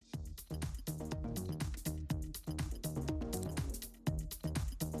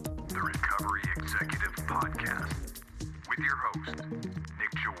Podcast with your host,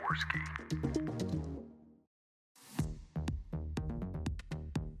 Nick Jaworski.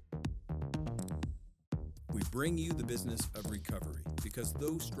 We bring you the business of recovery because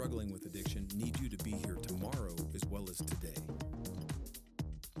those struggling with addiction need you to be here tomorrow as well as today.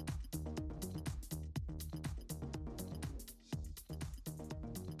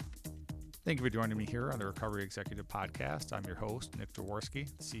 Thank you for joining me here on the Recovery Executive Podcast. I'm your host, Nick Jaworski,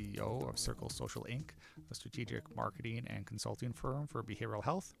 CEO of Circle Social Inc., a strategic marketing and consulting firm for behavioral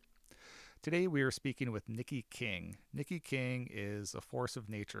health. Today we are speaking with Nikki King. Nikki King is a force of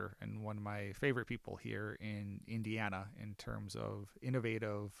nature and one of my favorite people here in Indiana in terms of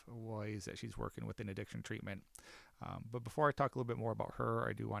innovative ways that she's working within addiction treatment. But before I talk a little bit more about her,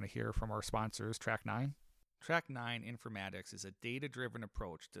 I do want to hear from our sponsors, Track9. Track9 Informatics is a data-driven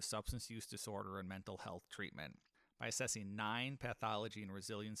approach to substance use disorder and mental health treatment. By assessing 9 pathology and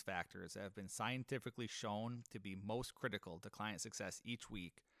resilience factors that have been scientifically shown to be most critical to client success each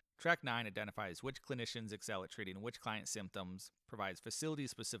week, Track9 identifies which clinicians excel at treating which client symptoms, provides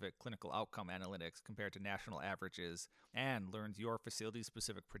facility-specific clinical outcome analytics compared to national averages, and learns your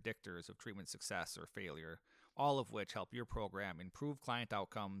facility-specific predictors of treatment success or failure, all of which help your program improve client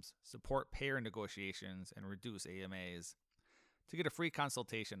outcomes, support payer negotiations, and reduce AMAs. To get a free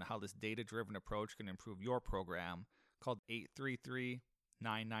consultation on how this data-driven approach can improve your program, call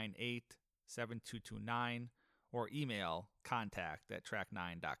 833-998-7229 or email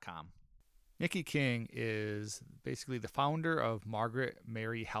contact@track9.com. Nikki King is basically the founder of Margaret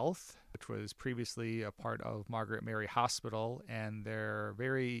Mary Health, which was previously a part of Margaret Mary Hospital and their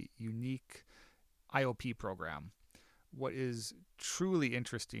very unique IOP program. What is truly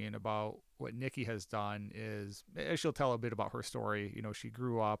interesting about what Nikki has done is, as she'll tell a bit about her story, she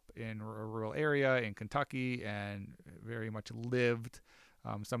grew up in a rural area in Kentucky and very much lived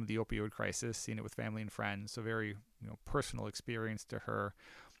some of the opioid crisis, seen it with family and friends, so very personal experience to her.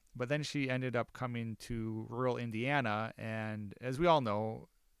 But then she ended up coming to rural Indiana, and as we all know,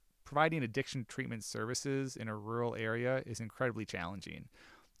 providing addiction treatment services in a rural area is incredibly challenging.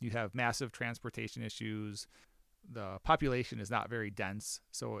 You have massive transportation issues. The population is not very dense,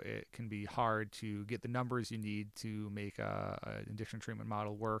 so it can be hard to get the numbers you need to make an addiction treatment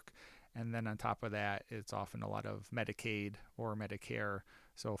model work. And then on top of that, it's often a lot of Medicaid or Medicare,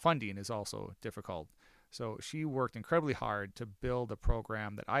 so funding is also difficult. So she worked incredibly hard to build a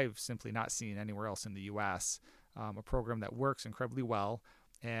program that I've simply not seen anywhere else in the U.S., a program that works incredibly well.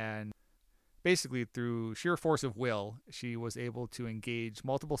 And basically, through sheer force of will, she was able to engage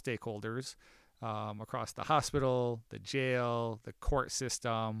multiple stakeholders across the hospital, the jail, the court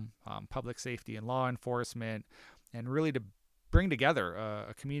system, public safety and law enforcement, and really to bring together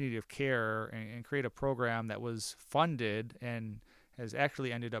a community of care and create a program that was funded and has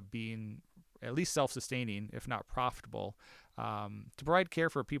actually ended up being at least self-sustaining, if not profitable, to provide care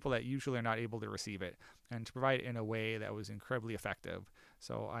for people that usually are not able to receive it, and to provide it in a way that was incredibly effective.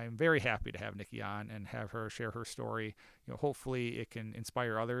 So I'm very happy to have Nikki on and have her share her story. Hopefully it can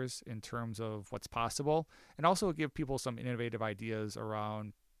inspire others in terms of what's possible, and also give people some innovative ideas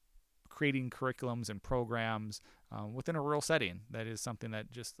around creating curriculums and programs within a rural setting. That is something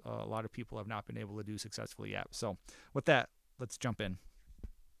that just a lot of people have not been able to do successfully yet. So with that, let's jump in.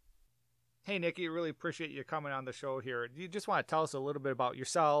 Hey, Nikki, really appreciate you coming on the show here. Do you just want to tell us a little bit about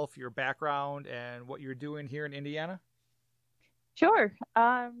yourself, your background, and what you're doing here in Indiana? Sure. So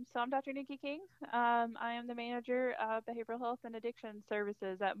I'm Dr. Nikki King. I am the manager of behavioral health and addiction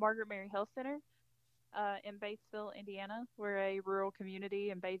services at Margaret Mary Health Center in Batesville, Indiana. We're a rural community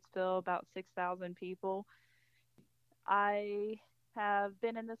in Batesville, about 6,000 people. I have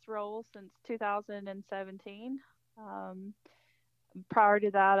been in this role since 2017. Prior to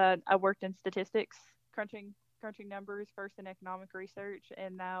that, I worked in statistics, crunching numbers, first in economic research,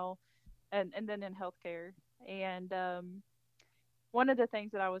 and now, and then in healthcare. And one of the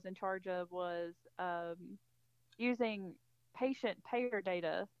things that I was in charge of was using patient payer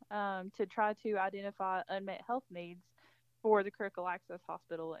data to try to identify unmet health needs for the critical access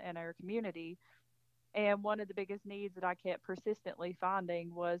hospital in our community. And one of the biggest needs that I kept persistently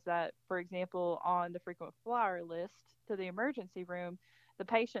finding was that, for example, on the frequent flyer list to the emergency room, the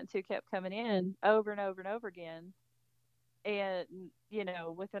patients who kept coming in over and over and over again, and,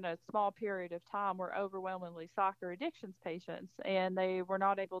 within a small period of time, were overwhelmingly soccer addictions patients, and they were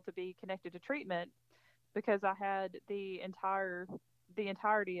not able to be connected to treatment because I had the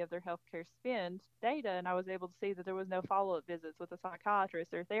entirety of their healthcare spend data, and I was able to see that there was no follow-up visits with a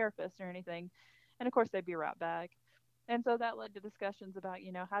psychiatrist or therapist or anything. And of course, they'd be right back. And so that led to discussions about,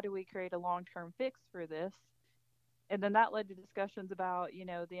 how do we create a long-term fix for this? and then that led to discussions about,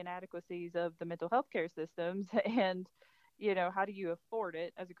 the inadequacies of the mental health care systems and, how do you afford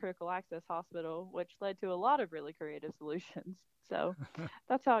it as a critical access hospital, which led to a lot of really creative solutions. So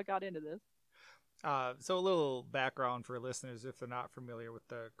that's how I got into this. So a little background for listeners if they're not familiar with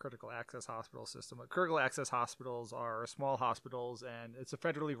the critical access hospital system. Critical access hospitals are small hospitals, and it's a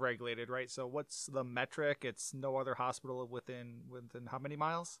federally regulated, right? So what's the metric? It's no other hospital within how many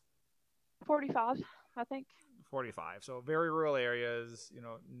miles? 45, I think. 45. So very rural areas,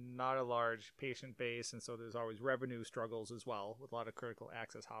 not a large patient base, and so there's always revenue struggles as well with a lot of critical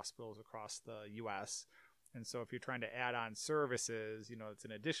access hospitals across the U.S. And so if you're trying to add on services, it's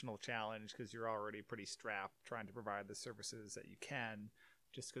an additional challenge because you're already pretty strapped trying to provide the services that you can,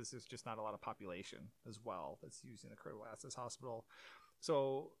 just because there's just not a lot of population as well that's using the critical access hospital.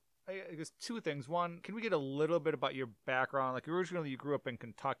 So I guess two things. One, can we get a little bit about your background? Like originally you grew up in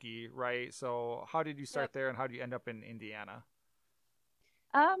Kentucky, right? So how did you start there and how did you end up in Indiana?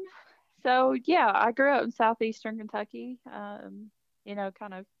 So yeah, I grew up in southeastern Kentucky, kind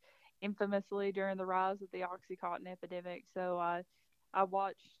of infamously during the rise of the Oxycontin epidemic. So I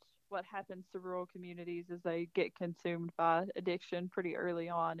watched what happens to rural communities as they get consumed by addiction pretty early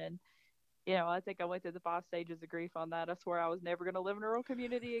on. And, I think I went through the 5 stages of grief on that. I swore I was never going to live in a rural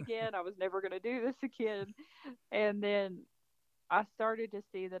community again. I was never going to do this again. And then I started to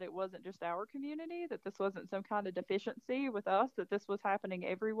see that it wasn't just our community, that this wasn't some kind of deficiency with us, that this was happening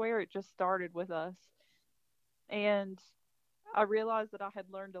everywhere. It just started with us. And I realized that I had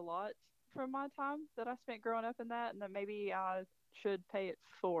learned a lot from my time that I spent growing up in that, and that maybe I should pay it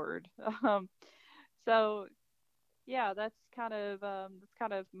forward. So yeah, that's kind of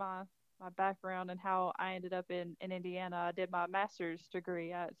my background and how I ended up in Indiana. I did my master's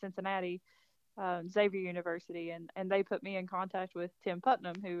degree at Cincinnati, Xavier University, and they put me in contact with Tim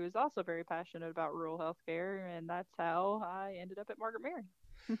Putnam, who is also very passionate about rural healthcare, and that's how I ended up at Margaret Mary.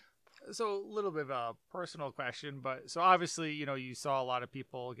 So a little bit of a personal question, but so obviously, you saw a lot of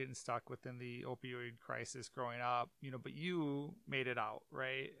people getting stuck within the opioid crisis growing up, but you made it out,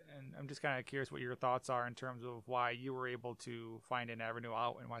 right? And I'm just kind of curious what your thoughts are in terms of why you were able to find an avenue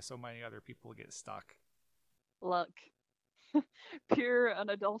out and why so many other people get stuck. Luck. Pure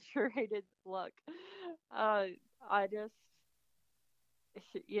unadulterated luck. I just,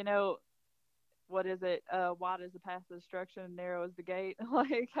 what is it? Wide is the path of destruction, narrow is the gate.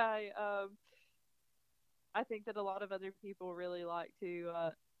 Like I think that a lot of other people really like to,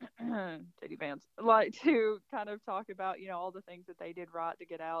 teddy bands, like to kind of talk about, all the things that they did right to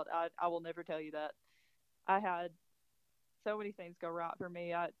get out. I will never tell you that. I had so many things go right for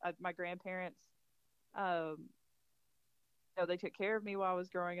me. My grandparents, they took care of me while I was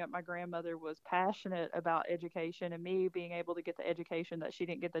growing up. My grandmother was passionate about education and me being able to get the education that she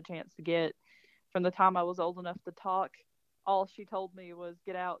didn't get the chance to get. From the time I was old enough to talk, all she told me was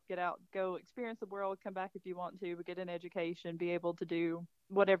get out, go experience the world, come back if you want to, but get an education, be able to do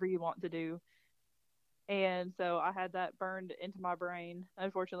whatever you want to do. And so I had that burned into my brain.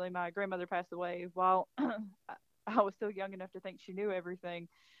 Unfortunately, my grandmother passed away while I was still young enough to think she knew everything.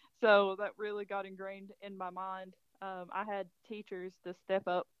 So that really got ingrained in my mind. I had teachers to step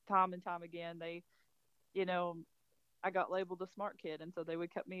up time and time again. They, I got labeled a smart kid, and so they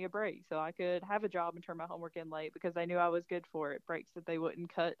would cut me a break so I could have a job and turn my homework in late because they knew I was good for it. Breaks that they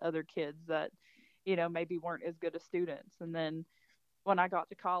wouldn't cut other kids that, maybe weren't as good as students. And then when I got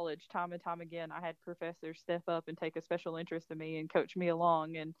to college, time and time again, I had professors step up and take a special interest in me and coach me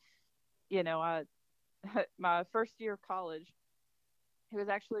along. And, I my first year of college, it was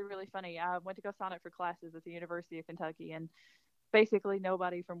actually really funny. I went to go sign up for classes at the University of Kentucky, and basically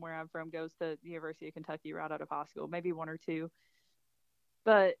nobody from where I'm from goes to the University of Kentucky right out of high school, maybe one or two.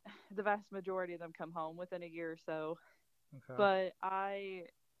 But the vast majority of them come home within a year or so. Okay. But I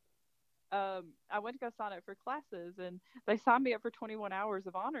went to go sign up for classes, and they signed me up for 21 hours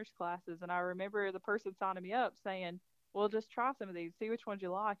of honors classes. And I remember the person signing me up saying, well, just try some of these, see which ones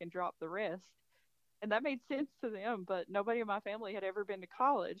you like, and drop the rest. And that made sense to them, but nobody in my family had ever been to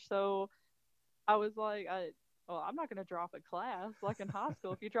college. So I was like, I'm not going to drop a class. Like in high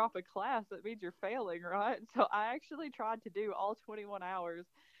school, if you drop a class, that means you're failing, right? So I actually tried to do all 21 hours,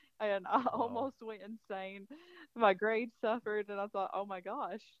 and I almost went insane. My grades suffered, and I thought, oh my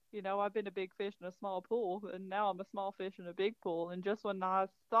gosh, I've been a big fish in a small pool, and now I'm a small fish in a big pool. And just when I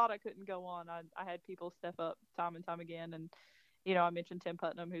thought I couldn't go on, I had people step up time and time again. And I mentioned Tim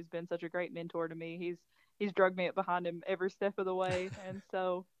Putnam, who's been such a great mentor to me. He's drugged me up behind him every step of the way. And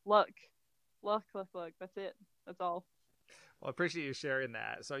so luck. That's it. That's all. Well, I appreciate you sharing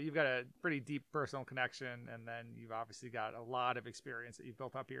that. So you've got a pretty deep personal connection, and then you've obviously got a lot of experience that you've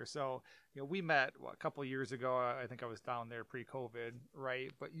built up here. So, we met a couple of years ago. I think I was down there pre-COVID,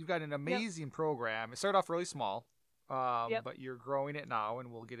 right? But you've got an amazing program. It started off really small, but you're growing it now,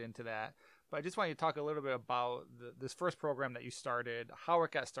 and we'll get into that. But I just want you to talk a little bit about this first program that you started, how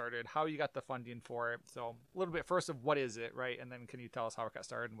it got started, how you got the funding for it. So a little bit first of what is it, right? And then can you tell us how it got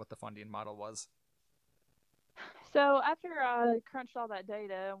started and what the funding model was? So after I crunched all that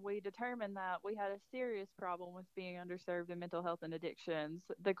data, we determined that we had a serious problem with being underserved in mental health and addictions.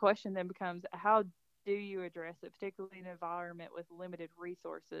 The question then becomes, how do you address it, particularly in an environment with limited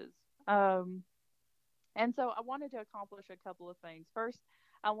resources? And so I wanted to accomplish a couple of things. First,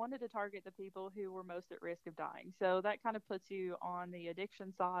 I wanted to target the people who were most at risk of dying. So that kind of puts you on the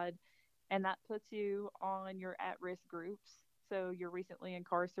addiction side, and that puts you on your at-risk groups. So you're recently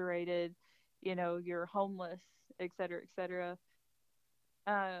incarcerated, you're homeless, et cetera, et cetera.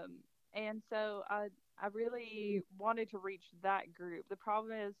 And so I really wanted to reach that group. The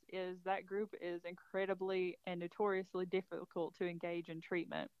problem is that group is incredibly and notoriously difficult to engage in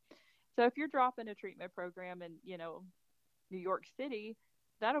treatment. So if you're dropping a treatment program in, New York City,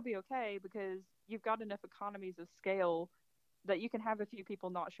 that'll be okay because you've got enough economies of scale that you can have a few people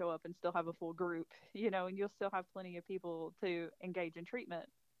not show up and still have a full group, and you'll still have plenty of people to engage in treatment.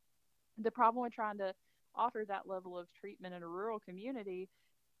 The problem with trying to offer that level of treatment in a rural community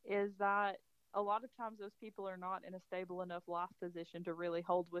is that a lot of times those people are not in a stable enough life position to really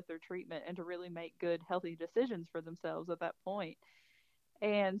hold with their treatment and to really make good, healthy decisions for themselves at that point.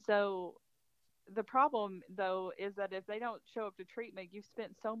 And so the problem, though, is that if they don't show up to treatment, you've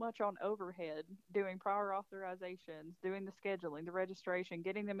spent so much on overhead doing prior authorizations, doing the scheduling, the registration,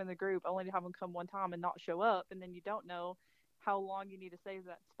 getting them in the group, only to have them come one time and not show up. And then you don't know how long you need to save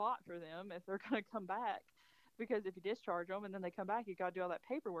that spot for them if they're going to come back. Because if you discharge them and then they come back, you got to do all that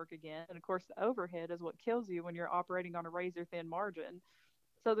paperwork again. And of course, the overhead is what kills you when you're operating on a razor thin margin.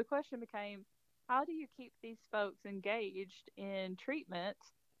 So the question became, how do you keep these folks engaged in treatment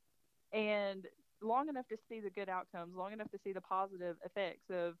and long enough to see the good outcomes, long enough to see the positive effects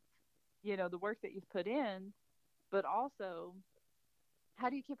of, the work that you've put in, but also how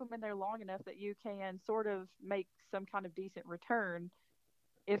do you keep them in there long enough that you can sort of make some kind of decent return,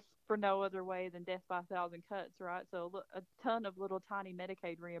 if for no other way than death by 1,000 cuts, right? So a ton of little tiny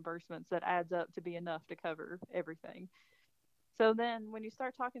Medicaid reimbursements that adds up to be enough to cover everything. So then when you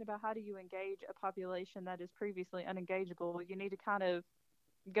start talking about how do you engage a population that is previously unengageable, you need to kind of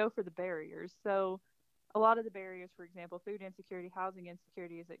go for the barriers. So a lot of the barriers, for example, food insecurity, housing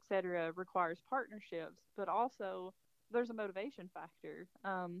insecurities, et cetera, requires partnerships, but also there's a motivation factor.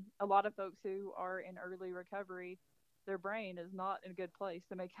 A lot of folks who are in early recovery, their brain is not in a good place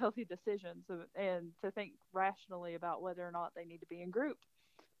to make healthy decisions and to think rationally about whether or not they need to be in group.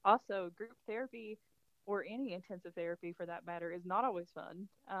 Also, group therapy or any intensive therapy for that matter is not always fun.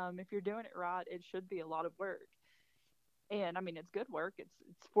 If you're doing it right, it should be a lot of work. And I mean, it's good work. It's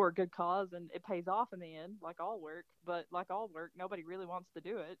for a good cause and it pays off in the end, like all work. But like all work, nobody really wants to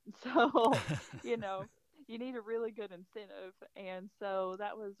do it. So, you need a really good incentive. And so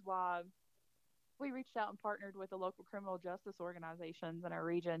that was why we reached out and partnered with the local criminal justice organizations in our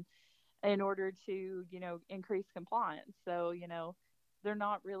region in order to, increase compliance. So, they're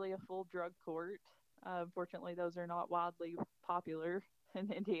not really a full drug court. Fortunately, those are not widely popular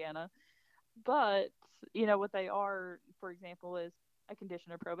in Indiana. But, what they are, for example, is a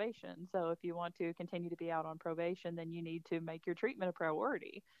condition of probation. So if you want to continue to be out on probation, then you need to make your treatment a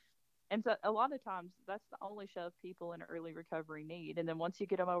priority. And so a lot of times that's the only shove people in early recovery need. And then once you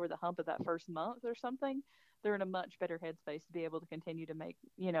get them over the hump of that first month or something, they're in a much better headspace to be able to continue to make,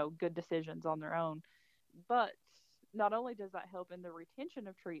 good decisions on their own. But not only does that help in the retention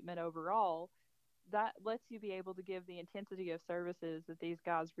of treatment overall, that lets you be able to give the intensity of services that these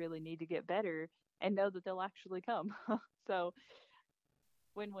guys really need to get better and know that they'll actually come. So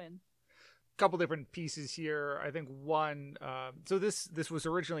win-win. Couple different pieces here. I think one, so this was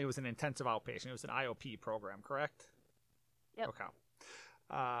originally, it was an intensive outpatient. It was an IOP program, correct? Yep. Okay.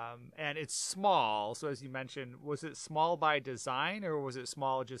 And it's small. So as you mentioned, was it small by design or was it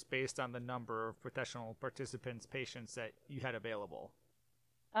small just based on the number of professional participants, patients that you had available?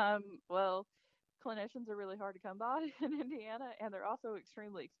 Well, clinicians are really hard to come by in Indiana, and they're also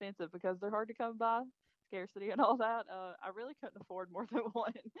extremely expensive because they're hard to come by, scarcity and all that. I really couldn't afford more than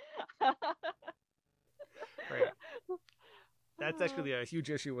one. Right. That's actually a huge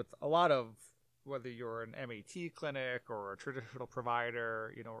issue with a lot of, whether you're an MAT clinic or a traditional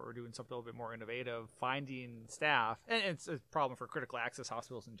provider, or doing something a little bit more innovative, finding staff, and it's a problem for critical access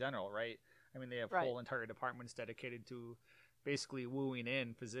hospitals in general, right? I mean, they have whole entire departments dedicated to basically wooing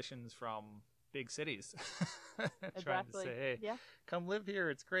in physicians from big cities, trying to Exactly. say, hey, Yeah. come live here.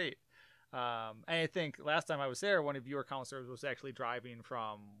 It's great. And I think last time I was there, one of your counselors was actually driving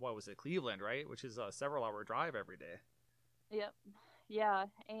from, what was it, Cleveland, right? Which is a several-hour drive every day. Yep. Yeah.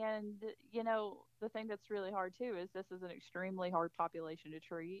 And, the thing that's really hard too is this is an extremely hard population to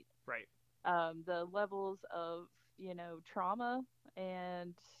treat. Right. The levels of, trauma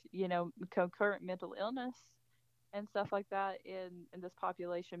and, concurrent mental illness and stuff like that in this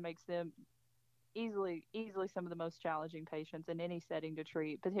population makes them easily some of the most challenging patients in any setting to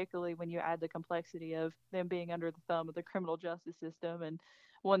treat, particularly when you add the complexity of them being under the thumb of the criminal justice system and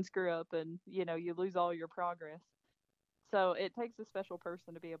one screw up and you lose all your progress. So it takes a special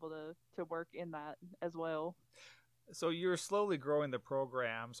person to be able to work in that as well. So you're slowly growing the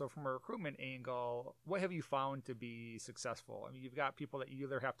program. So from a recruitment angle, what have you found to be successful? I mean, you've got people that you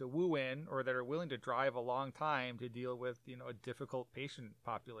either have to woo in or that are willing to drive a long time to deal with, a difficult patient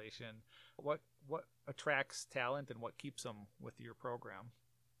population. What attracts talent and what keeps them with your program?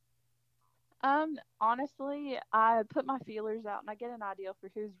 Honestly, I put my feelers out and I get an idea for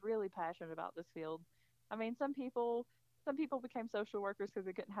who's really passionate about this field. I mean, some people became social workers because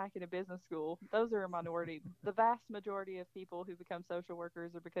they couldn't hack into business school. Those are a minority. The vast majority of people who become social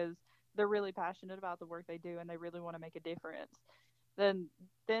workers are because they're really passionate about the work they do and they really want to make a difference. Then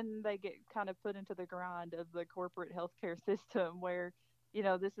then they get kind of put into the grind of the corporate healthcare system where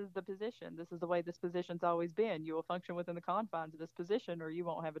this is the position. This is the way this position's always been. You will function within the confines of this position or you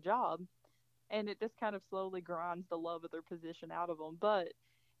won't have a job, and it just kind of slowly grinds the love of their position out of them. But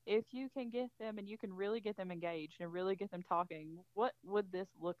if you can get them and you can really get them engaged and really get them talking, what would this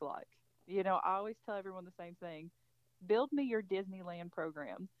look like? I always tell everyone the same thing. Build me your Disneyland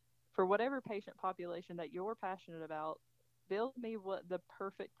program for whatever patient population that you're passionate about. Build me what the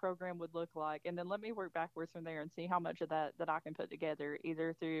perfect program would look like, and then let me work backwards from there and see how much of that I can put together,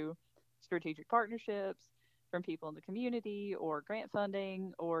 either through strategic partnerships, from people in the community, or grant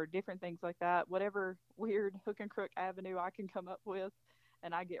funding, or different things like that. Whatever weird hook and crook avenue I can come up with,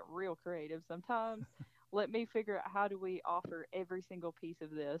 and I get real creative sometimes. Let me figure out how do we offer every single piece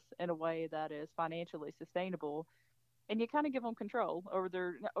of this in a way that is financially sustainable, and you kind of give them control over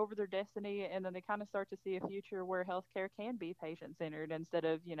their destiny, and then they kind of start to see a future where healthcare can be patient centered instead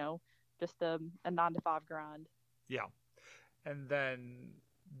of just a 9 to 5 grind. Yeah. And then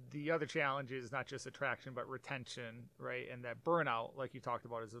the other challenge is not just attraction, but retention, right? And that burnout, like you talked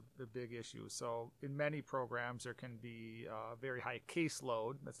about, is a big issue. So in many programs, there can be a very high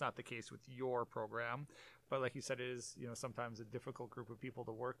caseload. That's not the case with your program. But like you said, it is, sometimes a difficult group of people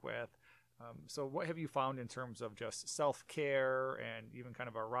to work with. So what have you found in terms of just self-care and even kind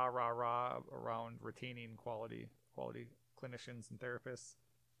of a rah around retaining quality clinicians and therapists?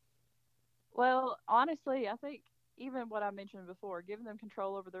 Well, honestly, I think even what I mentioned before, giving them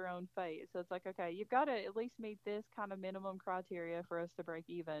control over their own fate. So it's like, okay, you've got to at least meet this kind of minimum criteria for us to break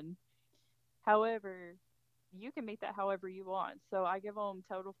even. However, you can meet that however you want. So I give them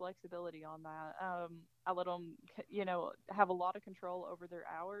total flexibility on that. I let them, have a lot of control over their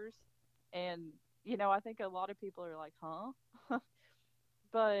hours. And, I think a lot of people are like, huh?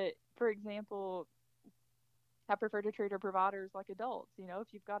 But for example, I prefer to treat our providers like adults. If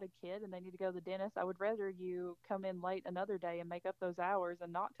you've got a kid and they need to go to the dentist, I would rather you come in late another day and make up those hours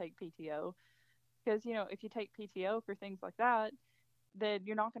and not take PTO. Because, if you take PTO for things like that, then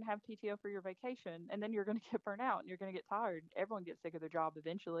you're not going to have PTO for your vacation. And then you're going to get burnt out and you're going to get tired. Everyone gets sick of their job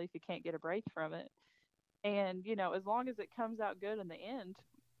eventually if you can't get a break from it. And, as long as it comes out good in the end,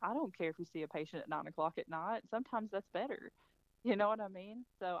 I don't care if you see a patient at 9 o'clock at night. Sometimes that's better. You know what I mean?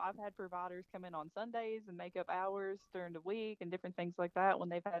 So I've had providers come in on Sundays and make up hours during the week and different things like that when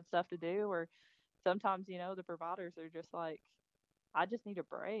they've had stuff to do. Or sometimes, the providers are just like, I just need a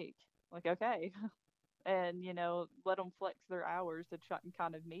break. Like, okay. And, let them flex their hours to try and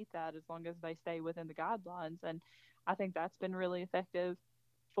kind of meet that as long as they stay within the guidelines. And I think that's been really effective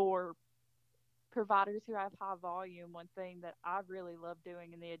for providers who have high volume. One thing that I really love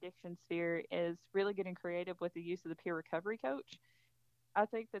doing in the addiction sphere is really getting creative with the use of the peer recovery coach. I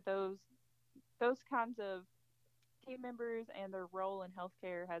think that those kinds of team members and their role in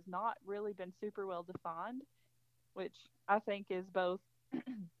healthcare has not really been super well defined, which I think is both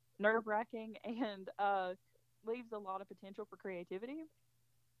nerve wracking and leaves a lot of potential for creativity.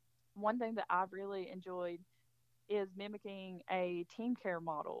 One thing that I've really enjoyed is mimicking a team care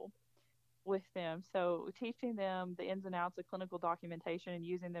model with them. So teaching them the ins and outs of clinical documentation and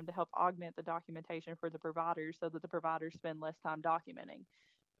using them to help augment the documentation for the providers so that the providers spend less time documenting.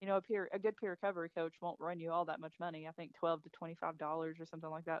 A good peer recovery coach won't run you all that much money. I think $12 to $25 or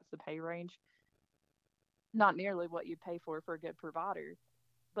something like that's the pay range. not nearly what you pay for a good provider.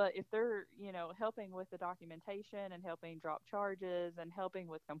 But if they're, helping with the documentation and helping drop charges and helping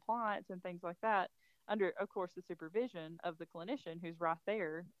with compliance and things like that, under, of course, the supervision of the clinician who's right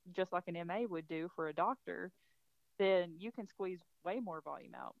there, just like an MA would do for a doctor, then you can squeeze way more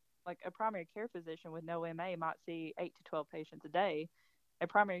volume out. Like a primary care physician with no MA might see 8 to 12 patients a day. A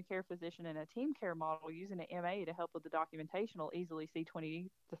primary care physician in a team care model using an MA to help with the documentation will easily see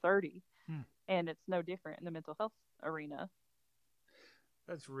 20 to 30. Hmm. And it's no different in the mental health arena.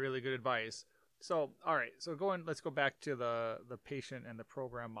 That's really good advice. So, all right. So let's go back to the patient and the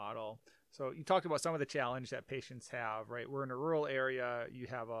program model. So you talked about some of the challenge that patients have, right? We're in a rural area. You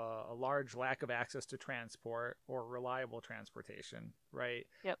have a large lack of access to transport or reliable transportation, right?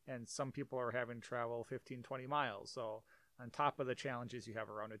 Yep. And some people are having to travel 15, 20 miles. So on top of the challenges you have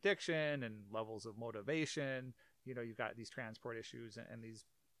around addiction and levels of motivation, you've got these transport issues and these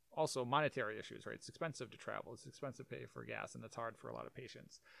also monetary issues, right? It's expensive to travel. It's expensive to pay for gas, and that's hard for a lot of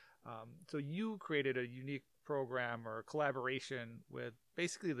patients. So you created a unique program or collaboration with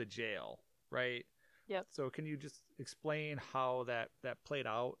basically the jail, right? Yep. So can you just explain how that played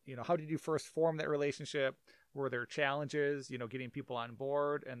out? How did you first form that relationship? Were there challenges, getting people on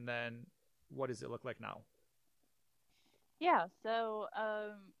board? And then what does it look like now? Yeah. So,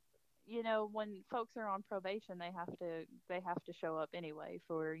 when folks are on probation, they have to show up anyway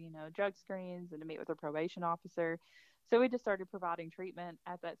for, drug screens and to meet with their probation officer. So we just started providing treatment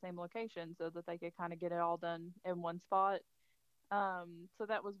at that same location so that they could kind of get it all done in one spot. So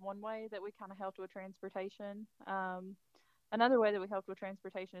that was one way that we kind of helped with transportation. Another way that we helped with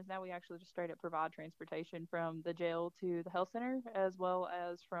transportation is now we actually just straight up provide transportation from the jail to the health center, as well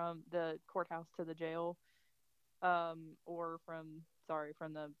as from the courthouse to the jail, or from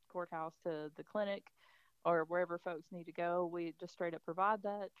the courthouse to the clinic, or wherever folks need to go. We just straight up provide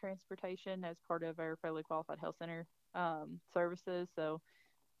that transportation as part of our federally qualified health center services. So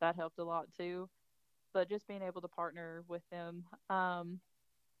that helped a lot too. But just being able to partner with them.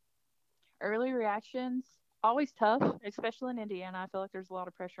 Early reactions, always tough, especially in Indiana. I feel like there's a lot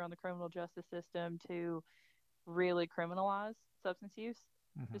of pressure on the criminal justice system to really criminalize substance use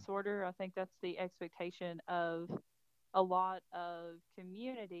disorder. I think that's the expectation of a lot of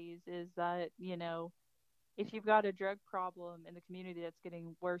communities, is that, if you've got a drug problem in the community that's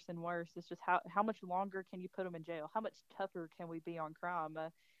getting worse and worse, it's just how much longer can you put them in jail? How much tougher can we be on crime?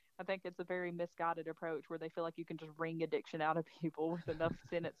 I think it's a very misguided approach where they feel like you can just wring addiction out of people with enough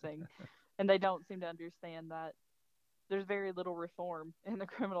sentencing. And they don't seem to understand that there's very little reform in the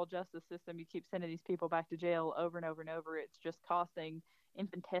criminal justice system. You keep sending these people back to jail over and over and over. It's just costing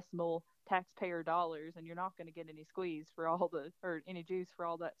infinitesimal taxpayer dollars, and you're not going to get any any juice for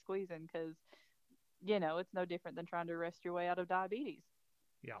all that squeezing, because it's no different than trying to arrest your way out of diabetes.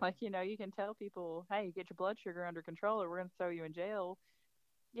 Yeah. Like, you can tell people, hey, get your blood sugar under control or we're going to throw you in jail.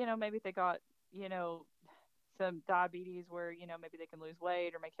 Maybe they got, some diabetes where, maybe they can lose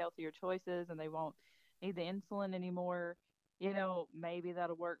weight or make healthier choices and they won't need the insulin anymore. Maybe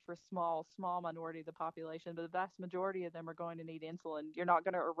that'll work for small minority of the population, but the vast majority of them are going to need insulin. You're not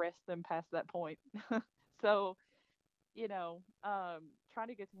going to arrest them past that point. So, trying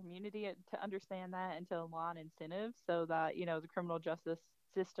to get the community to understand that and to align incentives so that, the criminal justice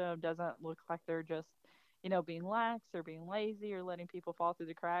system doesn't look like they're just, being lax or being lazy or letting people fall through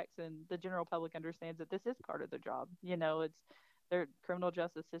the cracks. And the general public understands that this is part of their job. It's their criminal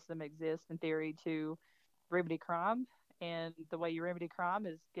justice system exists in theory to remedy crime. And the way you remedy crime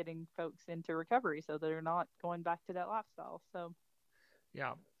is getting folks into recovery so they're not going back to that lifestyle. So,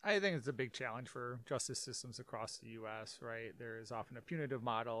 yeah, I think it's a big challenge for justice systems across the U.S., right? There is often a punitive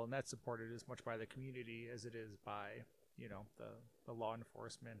model, and that's supported as much by the community as it is by, the law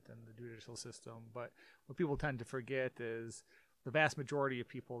enforcement and the judicial system. But what people tend to forget is the vast majority of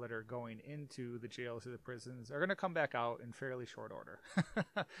people that are going into the jails or the prisons are going to come back out in fairly short order.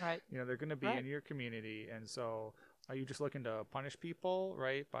 Right. They're going to be in your community. And so are you just looking to punish people,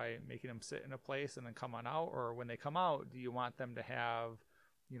 right, by making them sit in a place and then come on out? Or when they come out, do you want them to have,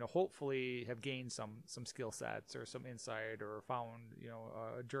 hopefully have gained some skill sets or some insight or found,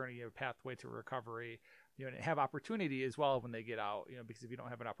 a journey, a pathway to recovery, and have opportunity as well when they get out, because if you don't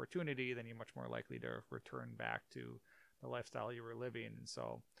have an opportunity, then you're much more likely to return back to the lifestyle you were living. And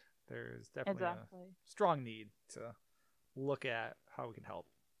so there's definitely a strong need to look at how we can help.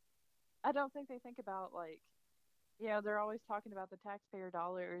 I don't think they think about, like, they're always talking about the taxpayer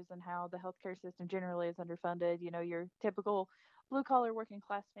dollars and how the healthcare system generally is underfunded. Your typical blue collar working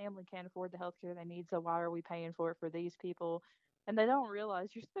class family can't afford the healthcare they need. So why are we paying for it for these people? And they don't realize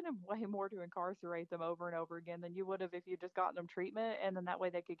you're spending way more to incarcerate them over and over again than you would have if you just gotten them treatment, and then that way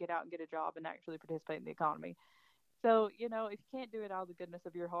they could get out and get a job and actually participate in the economy. So, if you can't do it out of the goodness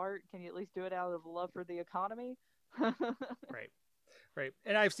of your heart, can you at least do it out of love for the economy? Right. Right.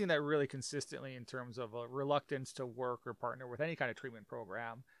 And I've seen that really consistently in terms of a reluctance to work or partner with any kind of treatment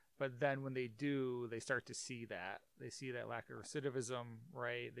program. But then when they do, they start to see that. They see that lack of recidivism,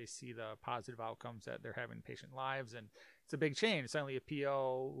 right? They see the positive outcomes that they're having in patient lives. And it's a big change. Suddenly a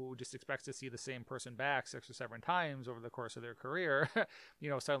PO who just expects to see the same person back 6 or 7 times over the course of their career,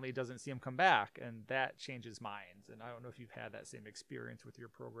 suddenly doesn't see them come back. And that changes minds. And I don't know if you've had that same experience with your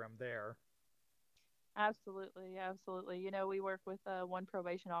program there. Absolutely, absolutely. We work with one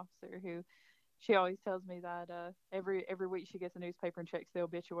probation officer who she always tells me that every week she gets a newspaper and checks the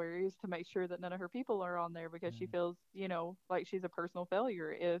obituaries to make sure that none of her people are on there because she feels, like she's a personal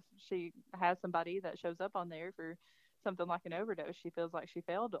failure. If she has somebody that shows up on there for something like an overdose, she feels like she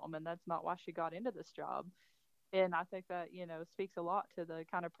failed them, and that's not why she got into this job. And I think that, speaks a lot to the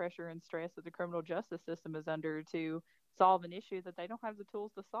kind of pressure and stress that the criminal justice system is under to solve an issue that they don't have the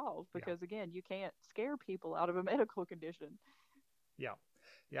tools to solve because, again, you can't scare people out of a medical condition. Yeah.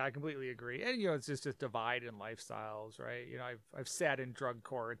 Yeah, I completely agree. And, it's just a divide in lifestyles, right? I've sat in drug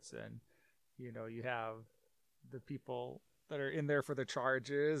courts and, you have the people that are in there for the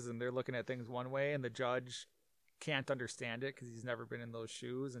charges and they're looking at things one way and the judge can't understand it because he's never been in those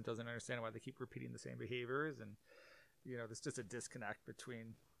shoes and doesn't understand why they keep repeating the same behaviors. And, there's just a disconnect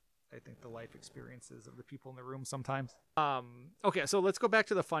between, I think, the life experiences of the people in the room sometimes. Okay, so let's go back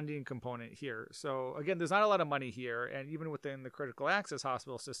to the funding component here. So again, there's not a lot of money here, and even within the critical access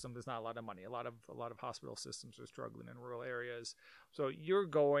hospital system, there's not a lot of money. A lot of hospital systems are struggling in rural areas. So you're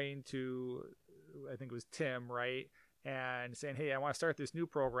going to, I think it was Tim, right? And saying, hey, I want to start this new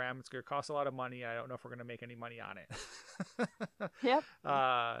program. It's going to cost a lot of money. I don't know if we're going to make any money on it. Yep.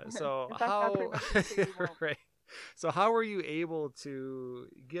 So in fact, how, right. So how were you able to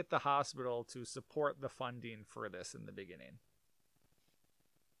get the hospital to support the funding for this in the beginning?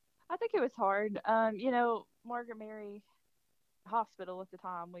 I think it was hard. Margaret Mary Hospital at the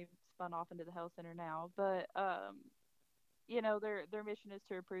time, we've spun off into the health center now, but their mission is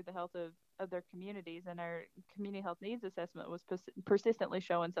to improve the health of their communities, and our community health needs assessment was persistently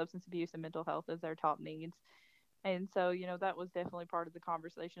showing substance abuse and mental health as their top needs. And so, that was definitely part of the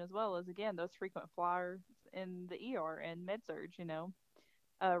conversation, as well as, again, those frequent flyers in the ER and med surge,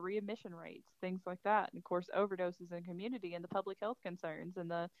 readmission rates, things like that. And of course, overdoses in community and the public health concerns and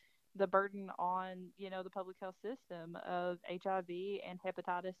the burden on, the public health system of HIV and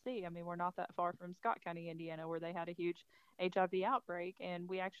hepatitis C. I mean, we're not that far from Scott County, Indiana, where they had a huge HIV outbreak, and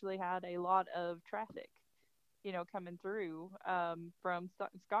we actually had a lot of traffic, coming through from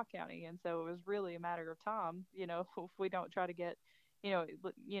Scott County. And so it was really a matter of time, if we don't try to get,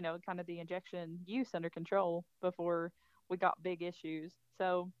 kind of the injection use under control before we got big issues.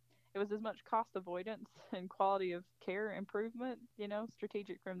 So it was as much cost avoidance and quality of care improvement,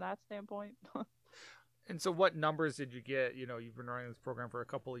 strategic from that standpoint. And so what numbers did you get? You've been running this program for a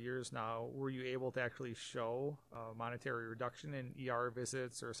couple of years now. Were you able to actually show a monetary reduction in ER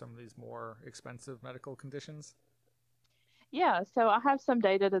visits or some of these more expensive medical conditions? Yeah, so I have some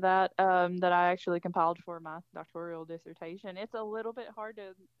data to that that I actually compiled for my doctoral dissertation. It's a little bit hard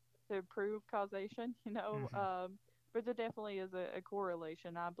to prove causation, but there definitely is a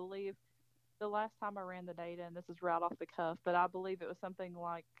correlation. I believe the last time I ran the data, and this is right off the cuff, but I believe it was something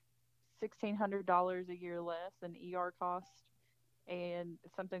like $1,600 a year less in ER cost and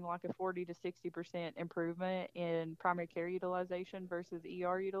something like a 40 to 60% improvement in primary care utilization versus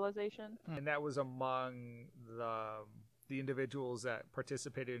ER utilization. And that was among the individuals that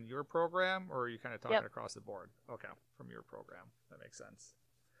participated in your program, or are you kind of talking across the board? Okay, from your program. That makes sense.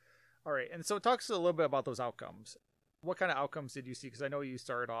 All right, and so talk to us a little bit about those outcomes. What kind of outcomes did you see? Because I know you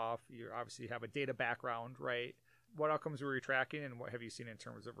started off, you obviously have a data background, right? What outcomes were you tracking, and what have you seen in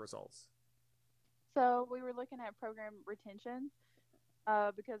terms of results? So we were looking at program retention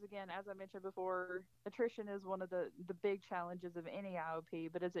because, again, as I mentioned before, attrition is one of the big challenges of any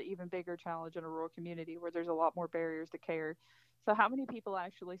IOP, but it's an even bigger challenge in a rural community where there's a lot more barriers to care. So how many people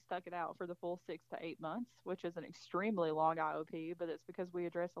actually stuck it out for the full 6 to 8 months, which is an extremely long IOP, but it's because we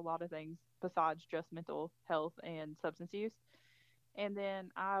address a lot of things besides just mental health and substance use. And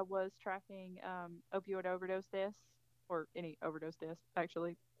then I was tracking opioid overdose deaths, or any overdose deaths,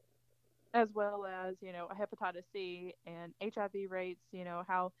 actually, as well as, hepatitis C and HIV rates,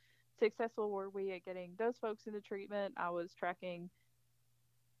 how successful were we at getting those folks into treatment. I was tracking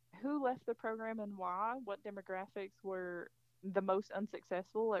who left the program and why, what demographics were the most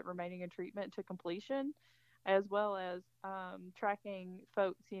unsuccessful at remaining in treatment to completion. as well as tracking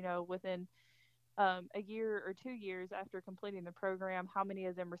folks, within a year or 2 years after completing the program, how many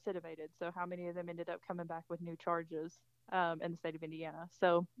of them recidivated. So how many of them ended up coming back with new charges in the state of Indiana.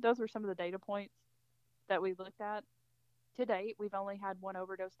 So those were some of the data points that we looked at. To date, we've only had one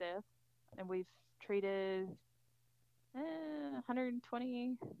overdose death, and we've treated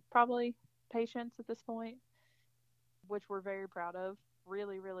 120 probably patients at this point, which we're very proud of.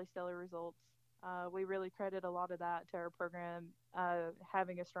 Really, really stellar results. We really credit a lot of that to our program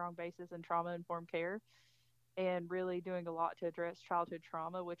having a strong basis in trauma-informed care and really doing a lot to address childhood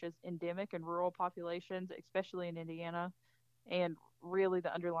trauma, which is endemic in rural populations, especially in Indiana, and really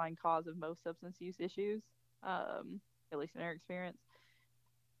the underlying cause of most substance use issues, at least in our experience.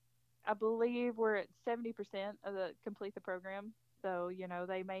 I believe we're at 70% of the complete the program. So,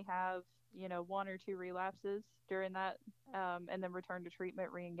 they may have, one or two relapses during that, and then return to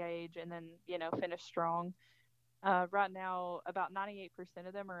treatment, re-engage, and then, finish strong. Right now, about 98%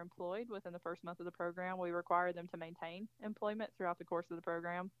 of them are employed within the first month of the program. We require them to maintain employment throughout the course of the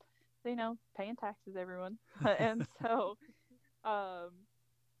program. So, paying taxes, everyone. And so,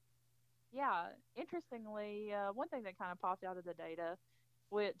 yeah, interestingly, one thing that kind of popped out of the data,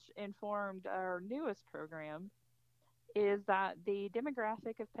 which informed our newest program, is that the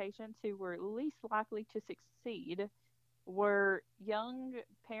demographic of patients who were least likely to succeed were young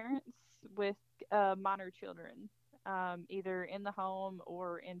parents with minor children, either in the home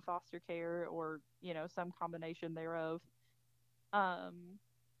or in foster care or, some combination thereof.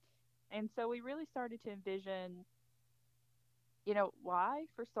 And so we really started to envision, why,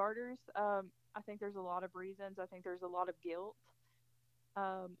 for starters. I think there's a lot of reasons. I think there's a lot of guilt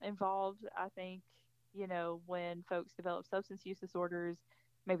involved. I think, when folks develop substance use disorders,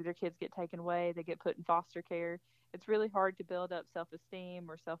 maybe their kids get taken away, they get put in foster care. It's really hard to build up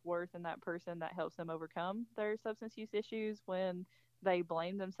self-esteem or self-worth in that person that helps them overcome their substance use issues when they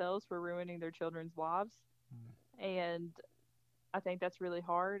blame themselves for ruining their children's lives. And I think that's really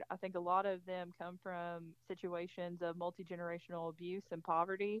hard. I think a lot of them come from situations of multi-generational abuse and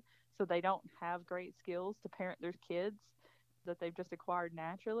poverty, so they don't have great skills to parent their kids that they've just acquired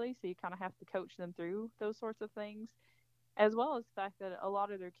naturally. So you kind of have to coach them through those sorts of things, as well as the fact that a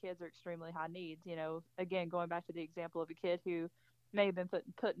lot of their kids are extremely high needs. Again, going back to the example of a kid who may have been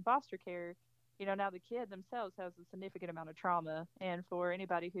put in foster care, now the kid themselves has a significant amount of trauma. And for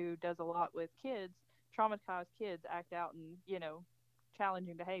anybody who does a lot with kids, traumatized kids act out in,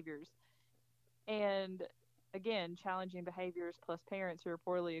 challenging behaviors. And again, challenging behaviors plus parents who are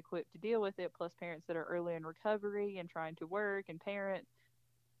poorly equipped to deal with it, plus parents that are early in recovery and trying to work and parent,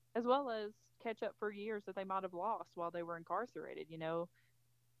 as well as catch up for years that they might have lost while they were incarcerated.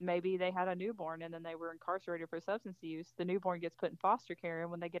 Maybe they had a newborn and then they were incarcerated for substance use. The newborn gets put in foster care,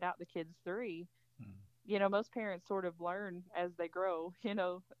 and when they get out, the kid's 3. Most parents sort of learn as they grow.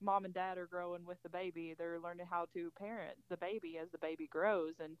 Mom and dad are growing with the baby. They're learning how to parent the baby as the baby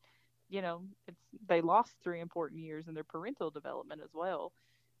grows. And, they lost 3 important years in their parental development as well,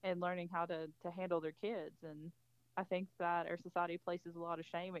 and learning how to handle their kids. And I think that our society places a lot of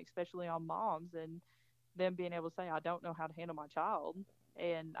shame, especially on moms, and them being able to say, I don't know how to handle my child.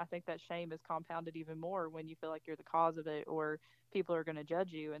 And I think that shame is compounded even more when you feel like you're the cause of it, or people are going to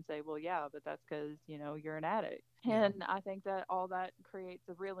judge you and say, well, yeah, but that's because, you're an addict. Yeah. And I think that all that creates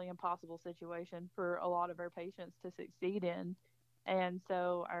a really impossible situation for a lot of our patients to succeed in. And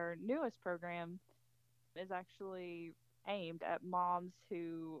so our newest program is actually aimed at moms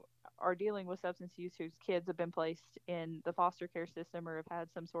who are dealing with substance use, whose kids have been placed in the foster care system or have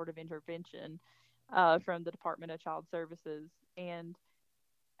had some sort of intervention from the Department of Child Services. And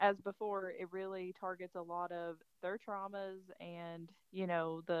as before, it really targets a lot of their traumas and,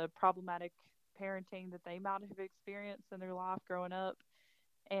 the problematic parenting that they might have experienced in their life growing up,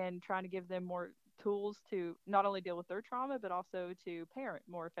 and trying to give them more tools to not only deal with their trauma, but also to parent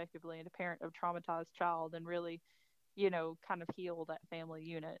more effectively and to parent a traumatized child and really, kind of heal that family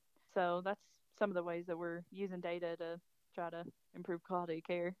unit. So that's some of the ways that we're using data to try to improve quality of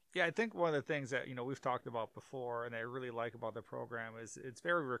care. Yeah, I think one of the things that, we've talked about before and I really like about the program is it's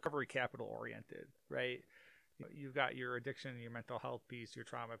very recovery capital oriented, right? You've got your addiction, your mental health piece, your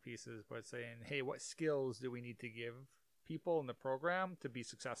trauma pieces, but saying, hey, what skills do we need to give people in the program to be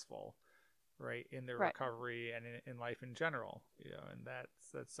successful, right, in their recovery and in life in general? And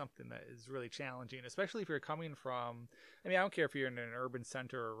that's something that is really challenging, especially if you're coming from, I don't care if you're in an urban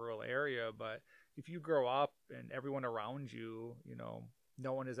center or a rural area, but if you grow up and everyone around you,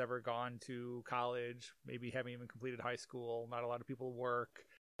 no one has ever gone to college, maybe haven't even completed high school, not a lot of people work,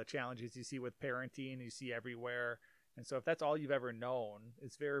 the challenges you see with parenting, you see everywhere. And so if that's all you've ever known,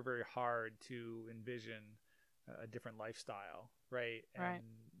 it's very, very hard to envision a different lifestyle, right? And Right.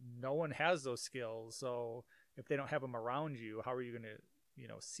 no one has those skills. So if they don't have them around you, how are you going to,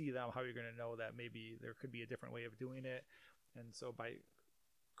 see them? How are you going to know that maybe there could be a different way of doing it? And so by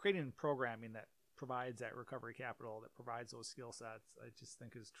creating programming that provides that recovery capital, that provides those skill sets, I just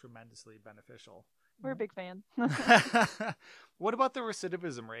think is tremendously beneficial. We're a big fan. What about the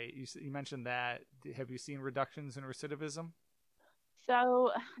recidivism rate? You mentioned that. Have you seen reductions in recidivism?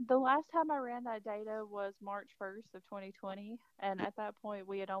 So the last time I ran that data was March 1st of 2020. And at that point,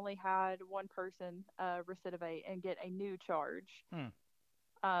 we had only had one person recidivate and get a new charge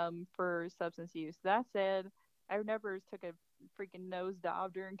for substance use. That said, our numbers took a freaking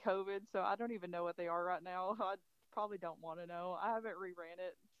nosedive during COVID, so I don't even know what they are right now. I probably don't want to know. I haven't reran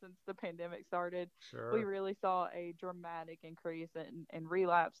it since the pandemic started. Sure. We really saw a dramatic increase in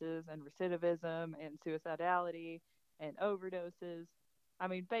relapses and recidivism and suicidality and overdoses. I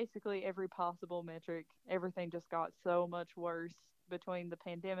mean, basically every possible metric, everything just got so much worse between the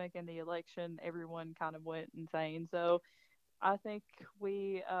pandemic and the election. Everyone kind of went insane. So I think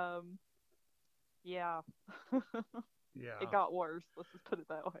yeah. Yeah. It got worse. Let's just put it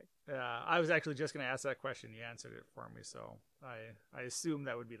that way. Yeah, I was actually just going to ask that question. You answered it for me, so I assume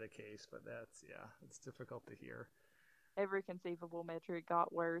that would be the case. But it's difficult to hear. Every conceivable metric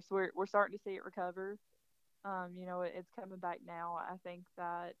got worse. We're starting to see it recover. It's coming back now. I think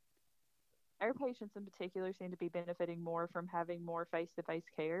that our patients in particular seem to be benefiting more from having more face-to-face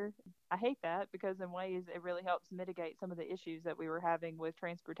care. I hate that because in ways it really helps mitigate some of the issues that we were having with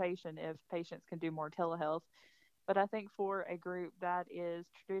transportation if patients can do more telehealth. But I think for a group that is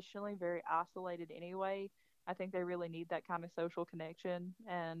traditionally very isolated anyway, I think they really need that kind of social connection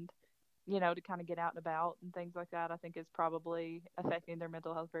and, to kind of get out and about and things like that. I think is probably affecting their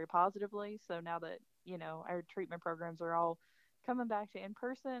mental health very positively. So now that, our treatment programs are all coming back to in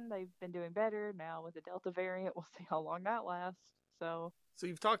person, they've been doing better. Now with the Delta variant, we'll see how long that lasts. So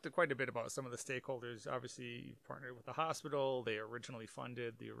you've talked quite a bit about some of the stakeholders. Obviously, you've partnered with the hospital. They originally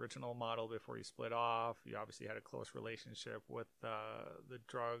funded the original model before you split off. You obviously had a close relationship with the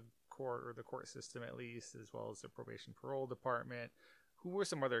drug court or the court system at least, as well as the probation parole department. Who were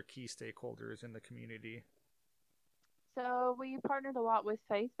some other key stakeholders in the community? So we partnered a lot with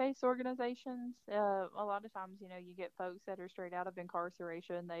faith-based organizations. A lot of times, you get folks that are straight out of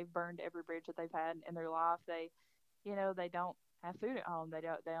incarceration. They've burned every bridge that they've had in their life. They don't have food at home.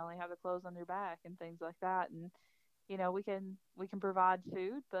 They only have the clothes on their back and things like that. And we can provide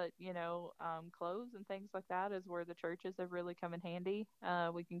food, but clothes and things like that is where the churches have really come in handy.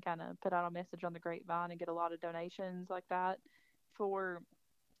 We can kind of put out a message on the grapevine and get a lot of donations like that. For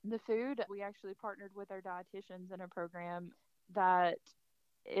the food, we actually partnered with our dietitians in a program that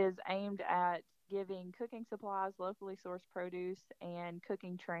is aimed at giving cooking supplies, locally sourced produce, and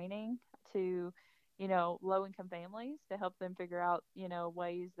cooking training to low-income families to help them figure out,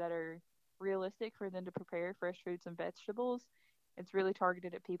 ways that are realistic for them to prepare fresh fruits and vegetables. It's really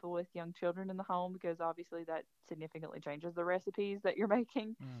targeted at people with young children in the home because obviously that significantly changes the recipes that you're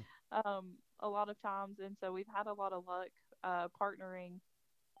making a lot of times. And so we've had a lot of luck partnering,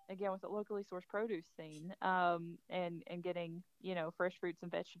 again, with the locally sourced produce scene and getting, fresh fruits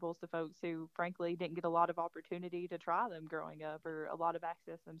and vegetables to folks who, frankly, didn't get a lot of opportunity to try them growing up or a lot of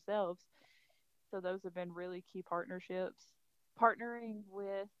access themselves. So those have been really key partnerships. Partnering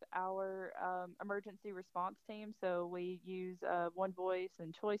with our emergency response team. So we use One Voice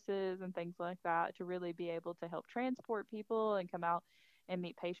and Choices and things like that to really be able to help transport people and come out and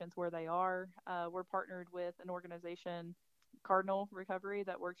meet patients where they are. We're partnered with an organization, Cardinal Recovery,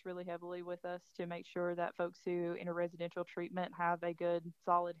 that works really heavily with us to make sure that folks who enter residential treatment have a good,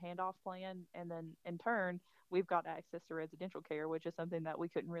 solid handoff plan. And then in turn, we've got access to residential care, which is something that we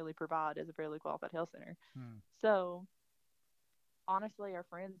couldn't really provide as a fairly qualified health center. So honestly, our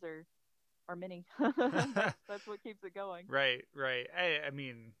friends are many. That's what keeps it going. Right. I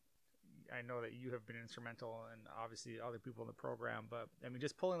mean, I know that you have been instrumental and obviously other people in the program, but I mean,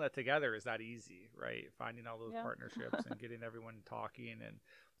 just pulling that together is not easy, right? Finding all those partnerships and getting everyone talking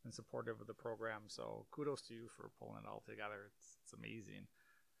and supportive of the program. So kudos to you for pulling it all together. It's amazing.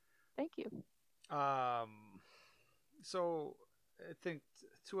 Thank you. So I think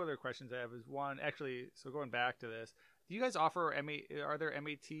two other questions I have is one, actually, so going back to this, do you guys offer are there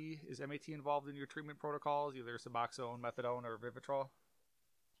is MAT involved in your treatment protocols, either Suboxone, Methadone, or Vivitrol?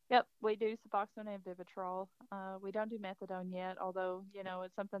 Yep, we do Suboxone and Vivitrol. We don't do Methadone yet, although,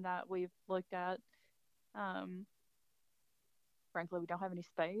 it's something that we've looked at. Frankly, we don't have any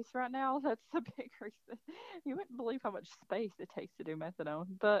space right now. That's the big reason. You wouldn't believe how much space it takes to do Methadone.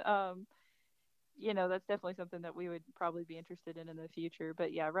 But, that's definitely something that we would probably be interested in the future.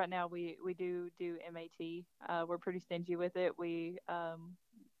 But yeah, right now we do MAT. We're pretty stingy with it. We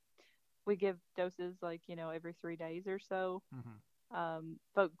give doses like every 3 days or so. Mm-hmm.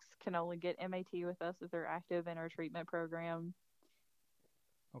 Folks can only get MAT with us if they're active in our treatment program.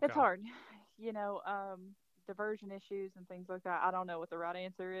 Okay. It's hard, diversion issues and things like that. I don't know what the right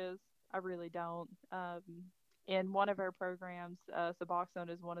answer is. I really don't. In one of our programs, Suboxone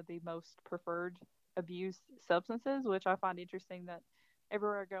is one of the most preferred abuse substances, which I find interesting that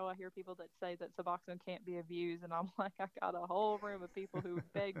everywhere I go, I hear people that say that Suboxone can't be abused, and I'm like, I got a whole room of people who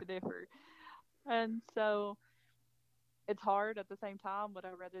beg to differ. And so it's hard at the same time. Would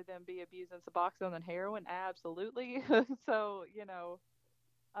I rather them be abusing Suboxone than heroin? Absolutely. So,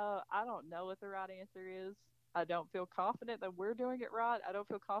 I don't know what the right answer is. I don't feel confident that we're doing it right. I don't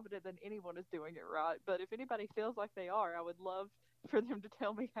feel confident that anyone is doing it right. But if anybody feels like they are, I would love for them to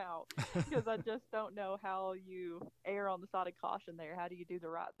tell me how, because I just don't know how you err on the side of caution there. How do you do the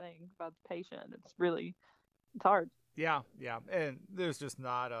right thing by the patient? It's hard. Yeah, and there's just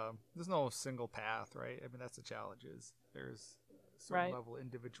there's no single path, right? I mean, that's the challenge. Is there's a certain Right. level of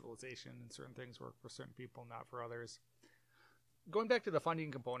individualization, and certain things work for certain people, not for others. Going back to the funding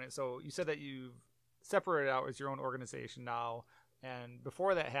component, so you said that you've separated out as your own organization now, and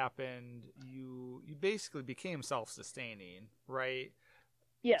before that happened, you basically became self-sustaining, right?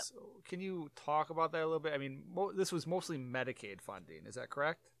 Yeah. So can you talk about that a little bit? I mean, this was mostly Medicaid funding, is that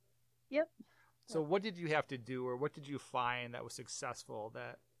correct? Yep. So what did you have to do, or what did you find that was successful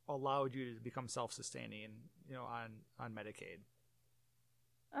that allowed you to become self-sustaining, on Medicaid?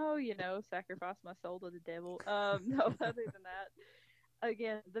 Oh, sacrifice my soul to the devil. No, other than that,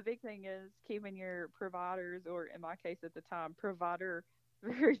 again, the big thing is keeping your providers, or in my case at the time, provider,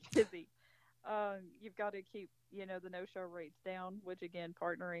 very busy. You've got to keep, the no-show rates down, which again,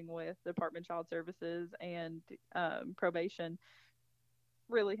 partnering with Department of Child Services and probation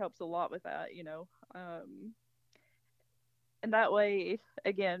really helps a lot with that. And that way,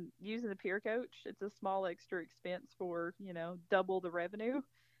 again, using the peer coach, it's a small extra expense for, double the revenue.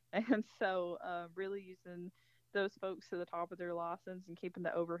 And so really using those folks to the top of their license and keeping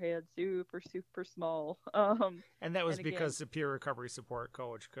the overhead super, super small. And that was and again, because the peer recovery support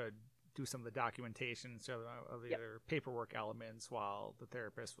coach could do some of the documentation, so of the Yep. other paperwork elements, while the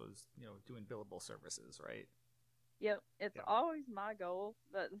therapist was, doing billable services, right? Yep, it's Yep. always my goal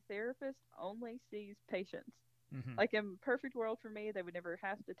that the therapist only sees patients. Mm-hmm. Like in perfect world for me, they would never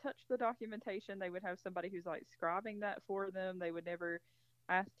have to touch the documentation. They would have somebody who's like scribing that for them. They would never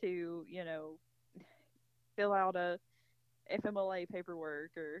have to, fill out a FMLA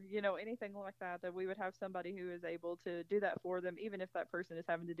paperwork or, anything like that. That we would have somebody who is able to do that for them, even if that person is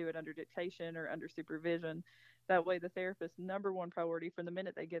having to do it under dictation or under supervision. That way, the therapist's number one priority from the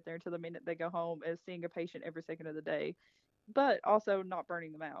minute they get there until the minute they go home is seeing a patient every second of the day, but also not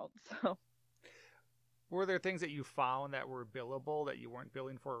burning them out. So. Were there things that you found that were billable that you weren't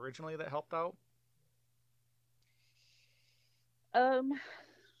billing for originally that helped out?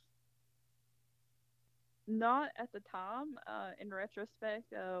 Not at the time. In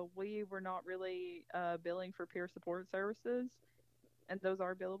retrospect, we were not really billing for peer support services, and those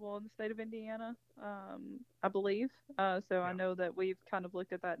are billable in the state of Indiana, I believe. So I know that we've kind of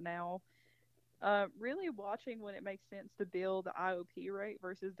looked at that now. Really watching when it makes sense to bill the IOP rate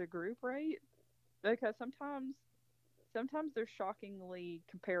versus the group rate, because sometimes they're shockingly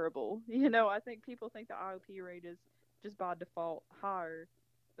comparable. I think people think the IOP rate is just by default higher,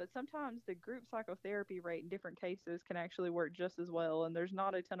 but sometimes the group psychotherapy rate in different cases can actually work just as well. And there's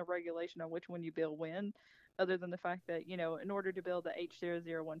not a ton of regulation on which one you bill when, other than the fact that, in order to bill the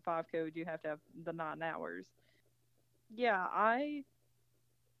H0015 code, you have to have the 9 hours. Yeah,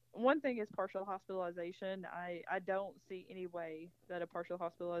 one thing is partial hospitalization. I don't see any way that a partial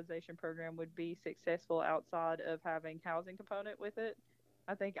hospitalization program would be successful outside of having housing component with it.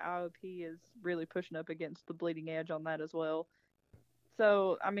 I think IOP is really pushing up against the bleeding edge on that as well.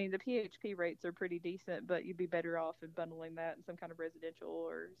 So, I mean, the PHP rates are pretty decent, but you'd be better off in bundling that in some kind of residential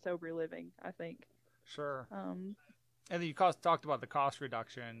or sober living, I think. Sure. And then you talked about the cost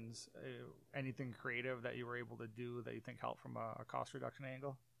reductions. Anything creative that you were able to do that you think helped from a cost reduction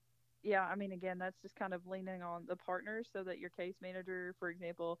angle? Yeah, I mean, again, that's just kind of leaning on the partners, so that your case manager, for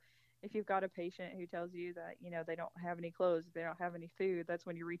example, if you've got a patient who tells you that, they don't have any clothes, they don't have any food, that's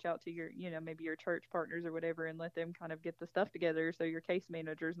when you reach out to your, maybe your church partners or whatever, and let them kind of get the stuff together, so your case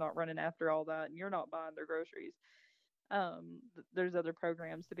manager is not running after all that and you're not buying their groceries. There's other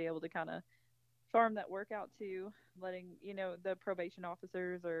programs to be able to kind of farm that work out to. Letting, the probation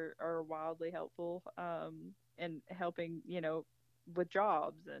officers are wildly helpful in helping, with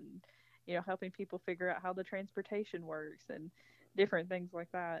jobs and, helping people figure out how the transportation works and different things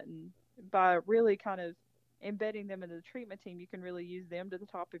like that. And by really kind of embedding them into the treatment team, you can really use them to the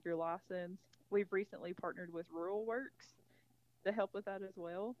top of your license. We've recently partnered with Rural Works to help with that as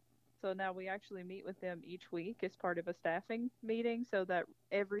well. So now we actually meet with them each week as part of a staffing meeting, so that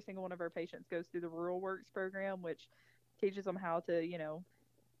every single one of our patients goes through the Rural Works program, which teaches them how to,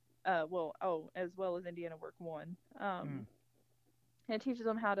 as well as Indiana Work One. It teaches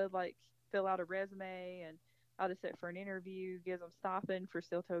them how to like fill out a resume and how to sit for an interview, gives them stipend for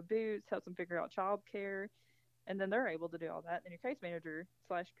steel-toe boots, helps them figure out childcare, and then they're able to do all that. And your case manager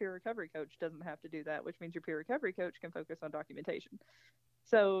 / peer recovery coach doesn't have to do that, which means your peer recovery coach can focus on documentation.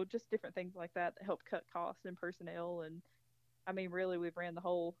 So just different things like that help cut costs and personnel. And I mean, really, we've ran the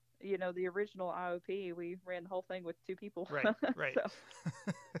whole, the original IOP, we ran the whole thing with 2 people. Right.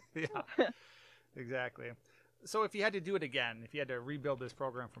 Yeah, exactly. So if you had to do it again, if you had to rebuild this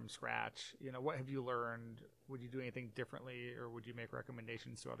program from scratch, what have you learned? Would you do anything differently, or would you make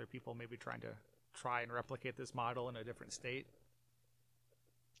recommendations to other people maybe trying and replicate this model in a different state?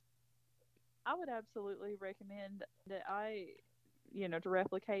 I would absolutely recommend that to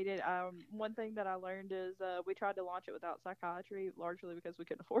replicate it. One thing that I learned is we tried to launch it without psychiatry, largely because we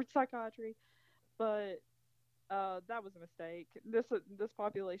couldn't afford psychiatry, but that was a mistake. This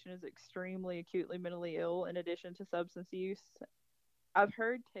population is extremely acutely mentally ill in addition to substance use. I've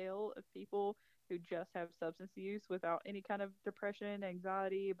heard tale of people who just have substance use without any kind of depression,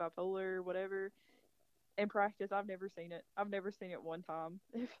 anxiety, bipolar, whatever. In practice, I've never seen it. I've never seen it one time.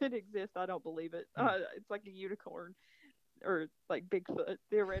 If it exists, I don't believe it. It's like a unicorn or like Bigfoot.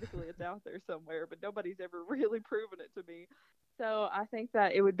 Theoretically, it's out there somewhere, but nobody's ever really proven it to me. So I think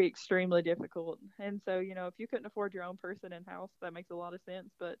that it would be extremely difficult. And so, if you couldn't afford your own person in-house, that makes a lot of sense.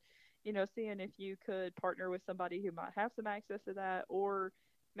 But, seeing if you could partner with somebody who might have some access to that, or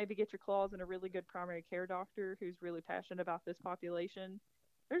maybe get your claws in a really good primary care doctor who's really passionate about this population.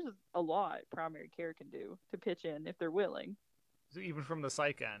 There's a lot primary care can do to pitch in if they're willing. So even from the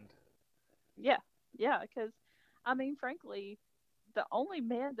psych end? Yeah, because, I mean, frankly, the only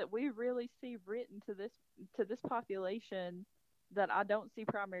med that we really see written to this population that I don't see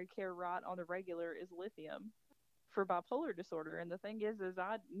primary care write on the regular is lithium for bipolar disorder. And the thing is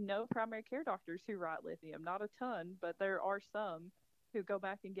I know primary care doctors who write lithium, not a ton, but there are some who go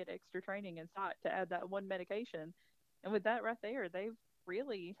back and get extra training in psych to add that one medication. And with that right there, they've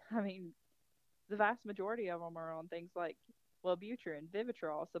really, I mean, the vast majority of them are on things like Wellbutrin,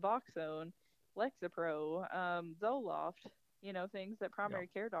 Vivitrol, Suboxone, Lexapro, Zoloft, things that primary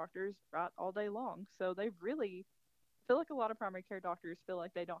care doctors write all day long. So they really feel like a lot of primary care doctors feel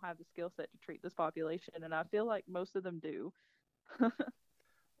like they don't have the skill set to treat this population, and I feel like most of them do.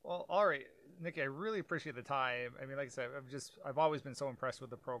 Well, all right, Nikki, I really appreciate the time. I mean, like I said, I've always been so impressed with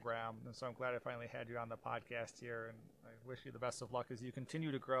the program, and so I'm glad I finally had you on the podcast here, and I wish you the best of luck as you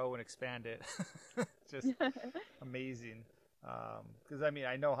continue to grow and expand it. Just amazing. Because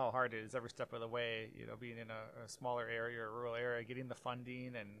I know how hard it is every step of the way, being in a smaller area or a rural area, getting the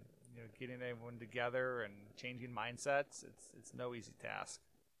funding and getting everyone together and changing mindsets. It's no easy task.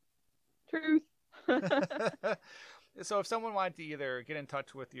 Truth. So if someone wanted to either get in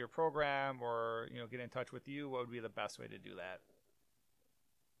touch with your program or get in touch with you, what would be the best way to do that?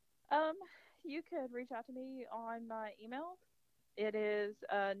 You could reach out to me on my email. It is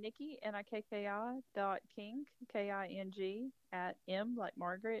Nikki, Nikki, .King, King, at M like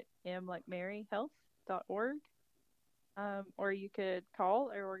Margaret, M like Mary, health.org. Or you could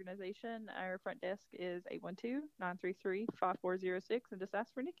call our organization. Our front desk is 812-933-5406 and just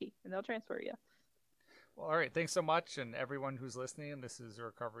ask for Nikki, and they'll transfer you. Well, all right. Thanks so much. And everyone who's listening, this is the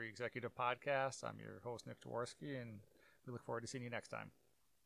Recovery Executive Podcast. I'm your host, Nick Jaworski, and we look forward to seeing you next time.